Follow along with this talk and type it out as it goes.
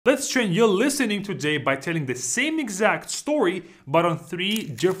Let's train your listening today by telling the same exact story but on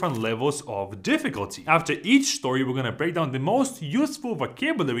 3 different levels of difficulty. After each story, we're gonna break down the most useful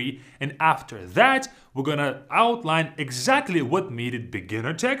vocabulary, and after that, we're gonna outline exactly what made it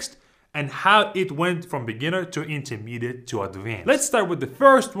beginner text and how it went from beginner to intermediate to advanced. Let's start with the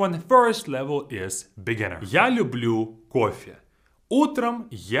first one. First level is beginner. Я люблю кофе. Утром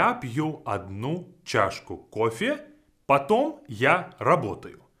я пью одну чашку кофе, потом я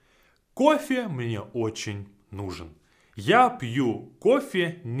работаю. Кофе мне очень нужен. Я пью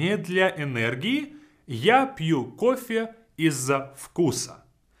кофе не для энергии, я пью кофе из-за вкуса.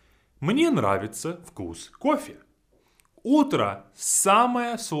 Мне нравится вкус кофе. Утро –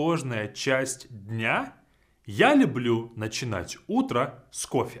 самая сложная часть дня. Я люблю начинать утро с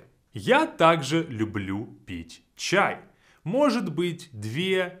кофе. Я также люблю пить чай. Может быть,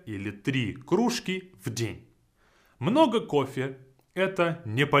 2 или 3 кружки в день. Много кофе – это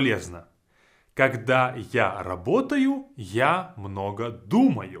не полезно. Когда я работаю, я много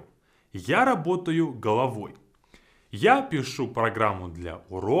думаю. Я работаю головой. Я пишу программу для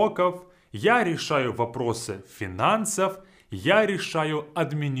уроков. Я решаю вопросы финансов. Я решаю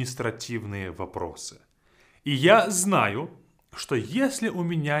административные вопросы. И я знаю, что если у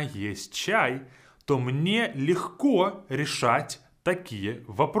меня есть чай, то мне легко решать такие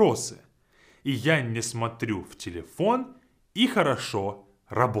вопросы. И я не смотрю в телефон и хорошо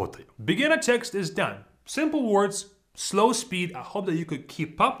работаю. Beginner text is done. Simple words, slow speed. I hope that you could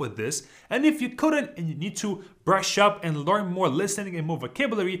keep up with this. And if you couldn't and you need to brush up and learn more listening and more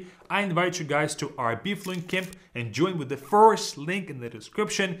vocabulary, I invite you guys to our Be Fluent Camp and join with the first link in the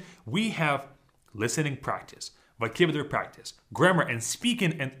description. We have listening practice, vocabulary practice, grammar and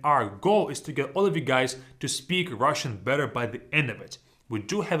speaking, and our goal is to get all of you guys to speak Russian better by the end of it. We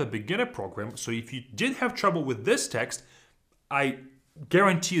do have a beginner program, so if you did have trouble with this text, I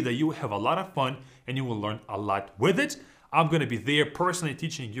guarantee you that you will have a lot of fun and you will learn a lot with it. I'm going to be there personally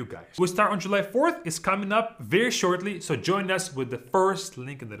teaching you guys. We start on July 4th. It's coming up very shortly, so join us with the first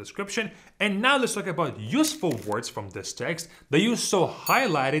link in the description. And now let's talk about useful words from this text that you saw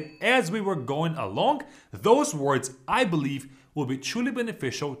highlighted as we were going along. Those words, I believe, will be truly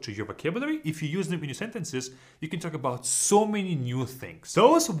beneficial to your vocabulary. If you use them in your sentences, you can talk about so many new things.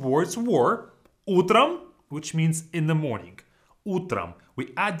 Those words were утром, which means in the morning. Утром.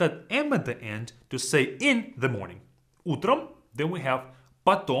 We add that M at the end to say in the morning. Утром. Then we have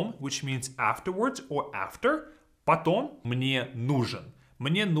потом, which means afterwards or after. Потом. Мне нужен.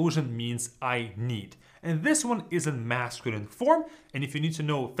 Мне нужен means I need. And this one is in masculine form. And if you need to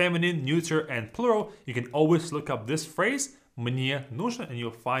know feminine, neuter, and plural, you can always look up this phrase, мне нужен, and you'll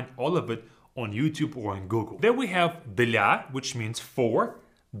find all of it on YouTube or on Google. Then we have для, which means for.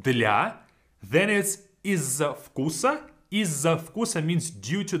 Для. Then it's из-за вкуса. Из-за вкуса means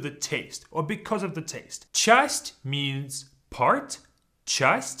due to the taste or because of the taste. Часть means part.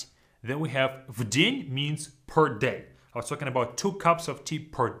 Часть. Then we have в день means per day. I was talking about 2 cups of tea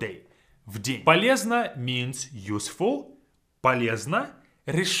per day. В день. Полезно means useful. Полезно.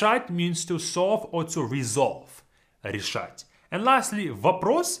 Решать means to solve or to resolve. Решать. And lastly,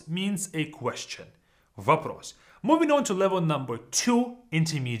 вопрос means a question. Вопрос. Moving on to level number 2,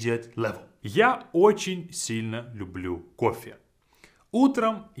 intermediate level. Я очень сильно люблю кофе.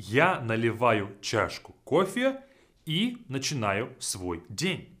 Утром я наливаю чашку кофе и начинаю свой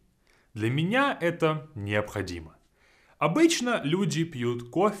день. Для меня это необходимо. Обычно люди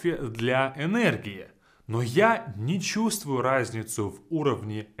пьют кофе для энергии, но я не чувствую разницу в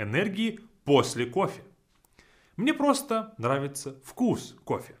уровне энергии после кофе. Мне просто нравится вкус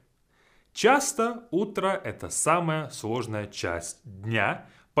кофе. Часто утро – это самая сложная часть дня,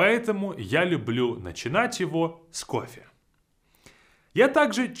 поэтому я люблю начинать его с кофе. Я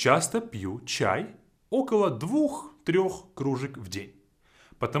также часто пью чай, около 2-3 кружек в день,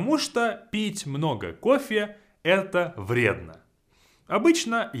 потому что пить много кофе – это вредно.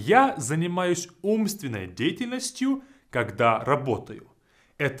 Обычно я занимаюсь умственной деятельностью, когда работаю.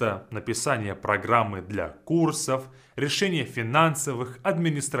 Это написание программы для курсов, решение финансовых,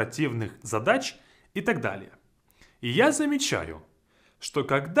 административных задач и так далее. И я замечаю, что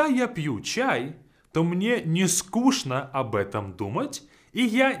когда я пью чай, то мне не скучно об этом думать, и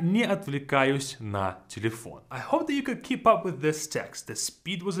я не отвлекаюсь на телефон. I hope that you could keep up with this text. The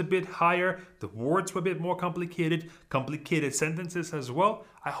speed was a bit higher, the words were a bit more complicated sentences as well.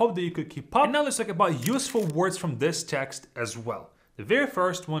 I hope that you could keep up. And now let's talk about useful words from this text as well. The very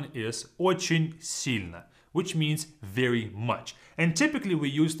first one is очень сильно, which means very much. And typically we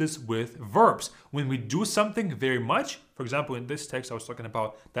use this with verbs. When we do something very much, for example, in this text I was talking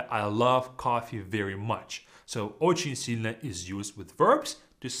about that I love coffee very much. So очень сильно is used with verbs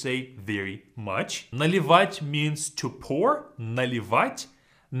to say very much. Наливать means to pour, наливать.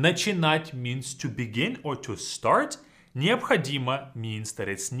 Начинать means to begin or to start. Необходимо means that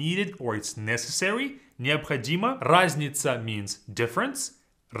it's needed or it's necessary. Необходимо. Разница means difference.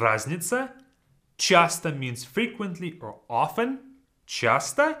 Разница. Часто means frequently or often.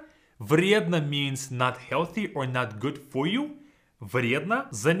 Часто. Вредно means not healthy or not good for you. Вредно.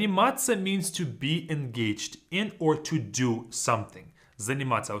 Заниматься means to be engaged in or to do something.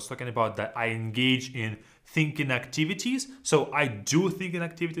 Заниматься. I was talking about that I engage in thinking activities. So I do thinking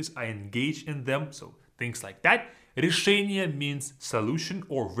activities. I engage in them. So things like that. Решение means solution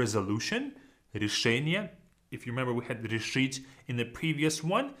or resolution. Решение. If you remember, we had решить in the previous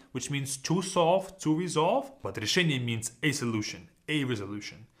one, which means to solve, to resolve. But решение means a solution, a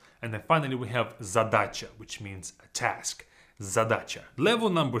resolution. And then finally we have задача, which means a task. Задача. Level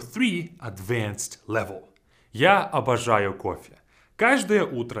number 3, advanced level. Я обожаю кофе. Каждое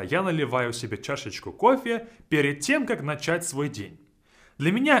утро я наливаю себе чашечку кофе перед тем, как начать свой день.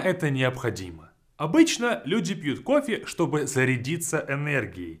 Для меня это необходимо. Обычно люди пьют кофе, чтобы зарядиться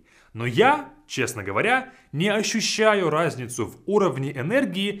энергией. Но я, честно говоря, не ощущаю разницу в уровне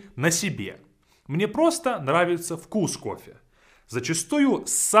энергии на себе. Мне просто нравится вкус кофе. Зачастую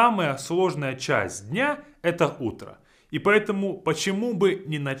самая сложная часть дня – это утро. И поэтому почему бы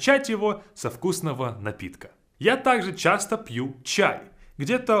не начать его со вкусного напитка? Я также часто пью чай.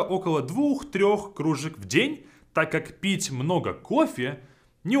 Где-то около 2-3 кружек в день, так как пить много кофе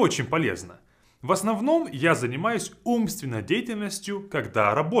не очень полезно. В основном я занимаюсь умственной деятельностью,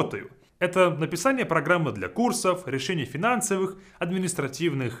 когда работаю. Это написание программы для курсов, решение финансовых,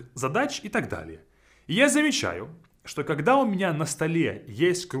 административных задач и так далее. И я замечаю, что когда у меня на столе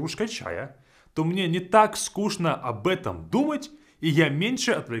есть кружка чая, то мне не так скучно об этом думать, и я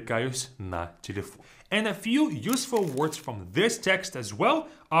меньше отвлекаюсь на телефон. And a few useful words from this text as well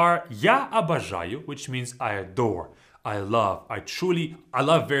are я обожаю, which means I adore, I love, I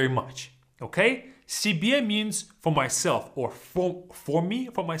love very much. Okay? Себе means for myself or for me,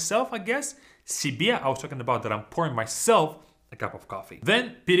 for myself, I guess. Себе, I was talking about that I'm pouring myself a cup of coffee.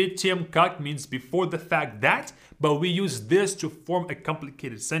 Then, перед тем как means before the fact that, but we use this to form a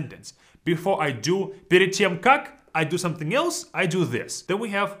complicated sentence. Before I do, перед тем как, I do something else, I do this. Then we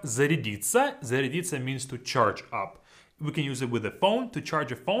have зарядиться. Зарядиться means to charge up. We can use it with a phone, to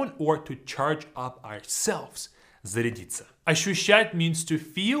charge a phone, or to charge up ourselves. Зарядиться. Ощущать means to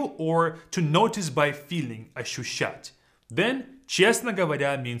feel or to notice by feeling. Ощущать. Then, честно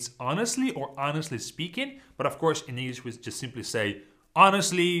говоря means honestly or honestly speaking. But of course, in English, we just simply say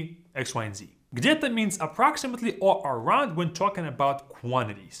honestly, X, Y, and Z. Где-то means approximately or around when talking about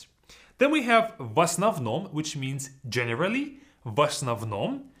quantities. Then we have в основном, which means generally. В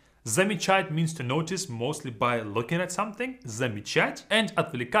основном. Замечать means to notice mostly by looking at something. Замечать. And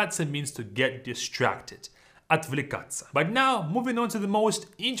отвлекаться means to get distracted. Отвлекаться. But now, moving on to the most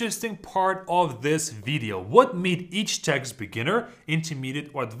interesting part of this video. What made each text beginner,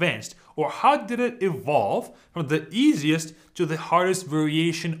 intermediate, or advanced? Or how did it evolve from the easiest to the hardest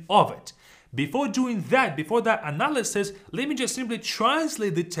variation of it? Before doing that, before that analysis, let me just simply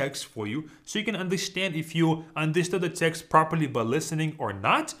translate the text for you so you can understand if you understood the text properly by listening or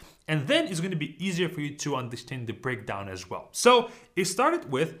not. And then it's going to be easier for you to understand the breakdown as well. So it started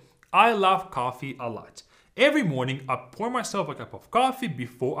with, I love coffee a lot. Every morning, I pour myself a cup of coffee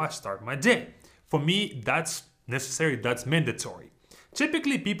before I start my day. For me, that's necessary, that's mandatory.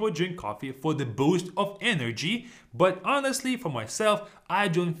 Typically, people drink coffee for the boost of energy, but honestly, for myself, I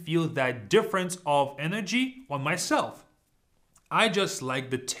don't feel that difference of energy on myself. I just like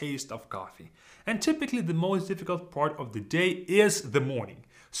the taste of coffee. And typically, the most difficult part of the day is the morning.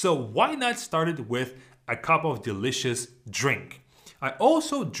 So why not start it with a cup of delicious drink? I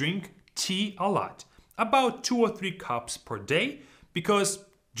also drink tea a lot. About 2 or 3 cups per day, because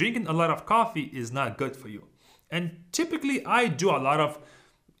drinking a lot of coffee is not good for you. And typically I do a lot of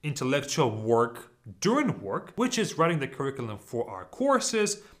intellectual work during work, which is writing the curriculum for our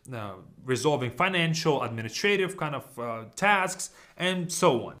courses, resolving financial, administrative kind of tasks, and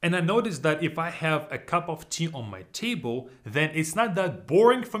so on. And I noticed that if I have a cup of tea on my table, then it's not that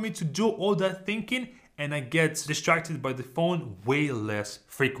boring for me to do all that thinking, and I get distracted by the phone way less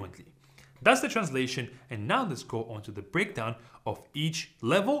frequently. That's the translation, and now let's go on to the breakdown of each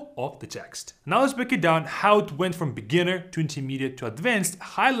level of the text. Now let's break it down how it went from beginner to intermediate to advanced,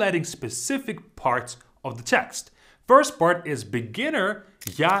 highlighting specific parts of the text. First part is beginner,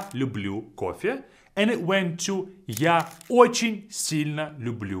 я люблю кофе, and it went to я очень сильно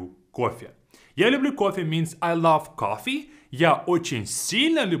люблю кофе. Я люблю кофе means I love coffee. Я очень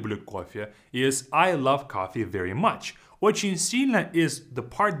сильно люблю кофе is I love coffee very much. Очень сильно is the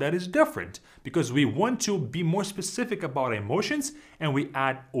part that is different because we want to be more specific about emotions and we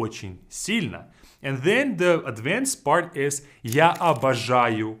add очень сильно. And then the advanced part is я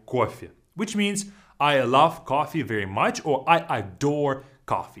обожаю кофе, which means I love coffee very much or I adore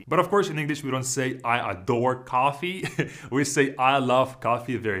coffee. But of course in English we don't say I adore coffee, we say I love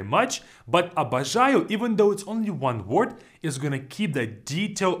coffee very much. But обожаю, even though it's only one word, is gonna keep the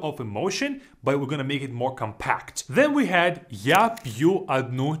detail of emotion, but we're gonna make it more compact. Then we had я пью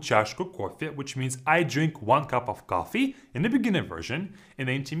одну чашку кофе, which means I drink 1 cup of coffee in the beginner version. In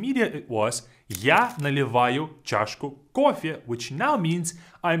the intermediate it was я наливаю чашку кофе, which now means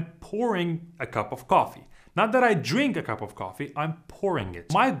I'm pouring a cup of coffee. Not that I drink a cup of coffee, I'm pouring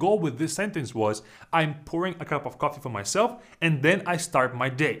it. My goal with this sentence was I'm pouring a cup of coffee for myself and then I start my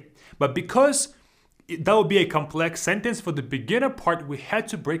day. But because that would be a complex sentence for the beginner part, we had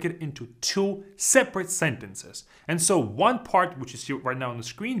to break it into 2 separate sentences. And so one part, which is here right now on the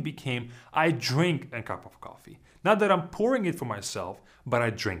screen, became I drink a cup of coffee. Not that I'm pouring it for myself, but I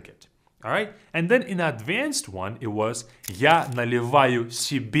drink it. All right? And then in the advanced one, it was я наливаю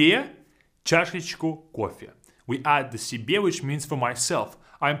себе чашечку кофе. We add the себе, which means for myself.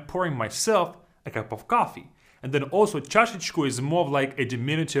 I'm pouring myself a cup of coffee. And then also чашечку is more of like a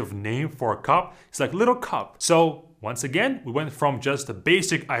diminutive name for a cup. It's like little cup. So once again, we went from just the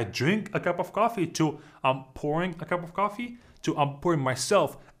basic I drink a cup of coffee to I'm pouring a cup of coffee to I'm pouring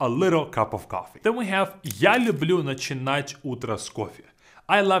myself a little cup of coffee. Then we have я люблю начинать утро с кофе.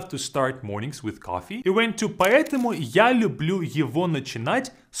 I love to start mornings with coffee. It went to поэтому я люблю его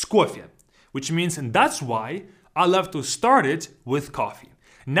начинать с кофе. Which means, and that's why I love to start it with coffee.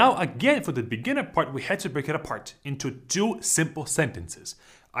 Now again, for the beginner part, we had to break it apart into 2 simple sentences.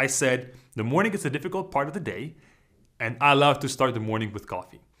 I said, the morning is a difficult part of the day, and I love to start the morning with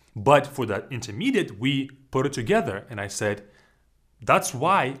coffee. But for the intermediate, we put it together, and I said, that's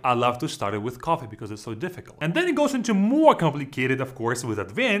why I love to start it with coffee, because it's so difficult. And then it goes into more complicated, of course, with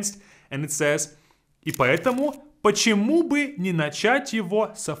advanced, and it says, и поэтому почему бы не начать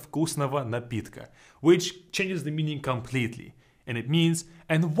его со вкусного напитка, which changes the meaning completely. And it means,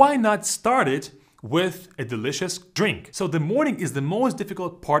 and why not start it with a delicious drink? So the morning is the most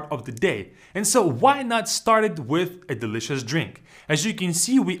difficult part of the day. And so why not start it with a delicious drink? As you can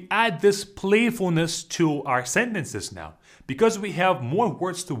see, we add this playfulness to our sentences now. Because we have more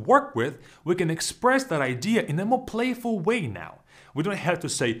words to work with, we can express that idea in a more playful way now. We don't have to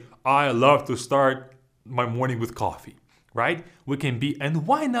say, I love to start my morning with coffee, right? We can be, and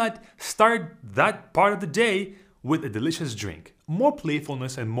why not start that part of the day with a delicious drink? More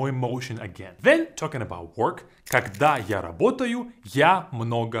playfulness and more emotion again. Then, talking about work, когда я работаю, я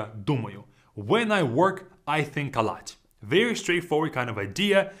много думаю. When I work, I think a lot. Very straightforward kind of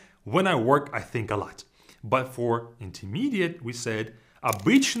idea. When I work, I think a lot. But for intermediate, we said,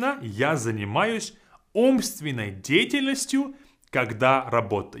 обычно я занимаюсь умственной деятельностью, когда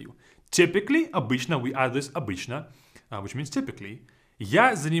работаю. Typically, обычно, we add this обычно, which means typically.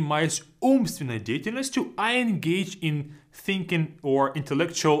 Я занимаюсь умственной деятельностью. I engage in thinking or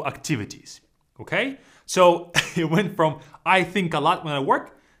intellectual activities. Okay? So it went from I think a lot when I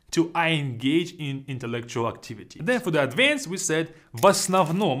work to I engage in intellectual activity. And then for the advanced, we said в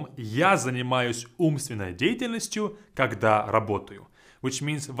основном я занимаюсь умственной деятельностью, когда работаю. Which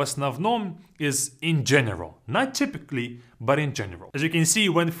means в основном is in general. Not typically, but in general. As you can see, it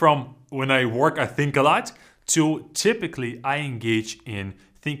went from when I work, I think a lot, to typically I engage in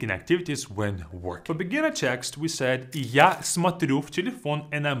thinking activities when working. For beginner text, we said я смотрю в телефон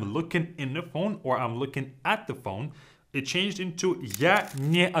and I'm looking in the phone or I'm looking at the phone. It changed into я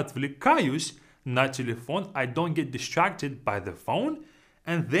не отвлекаюсь на телефон. I don't get distracted by the phone.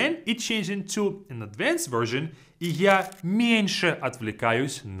 And then it changed into an advanced version и я меньше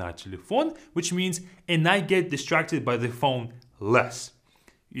отвлекаюсь на телефон, which means and I get distracted by the phone less.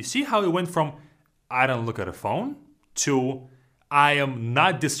 You see how it went from I don't look at a phone to I am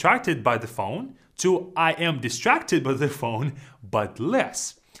not distracted by the phone to I am distracted by the phone but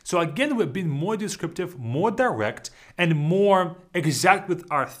less. So again, we've been more descriptive, more direct, and more exact with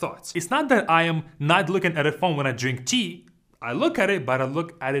our thoughts. It's not that I am not looking at a phone when I drink tea. I look at it, but I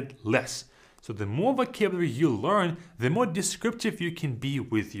look at it less. So the more vocabulary you learn, the more descriptive you can be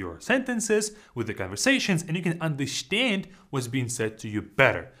with your sentences, with the conversations, and you can understand what's being said to you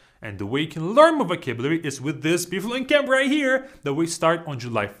better. And the way you can learn more vocabulary is with this beautiful camp right here that we start on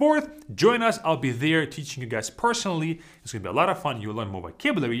July 4th. Join us. I'll be there teaching you guys personally. It's going to be a lot of fun. You'll learn more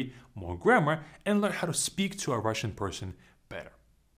vocabulary, more grammar, and learn how to speak to a Russian person better.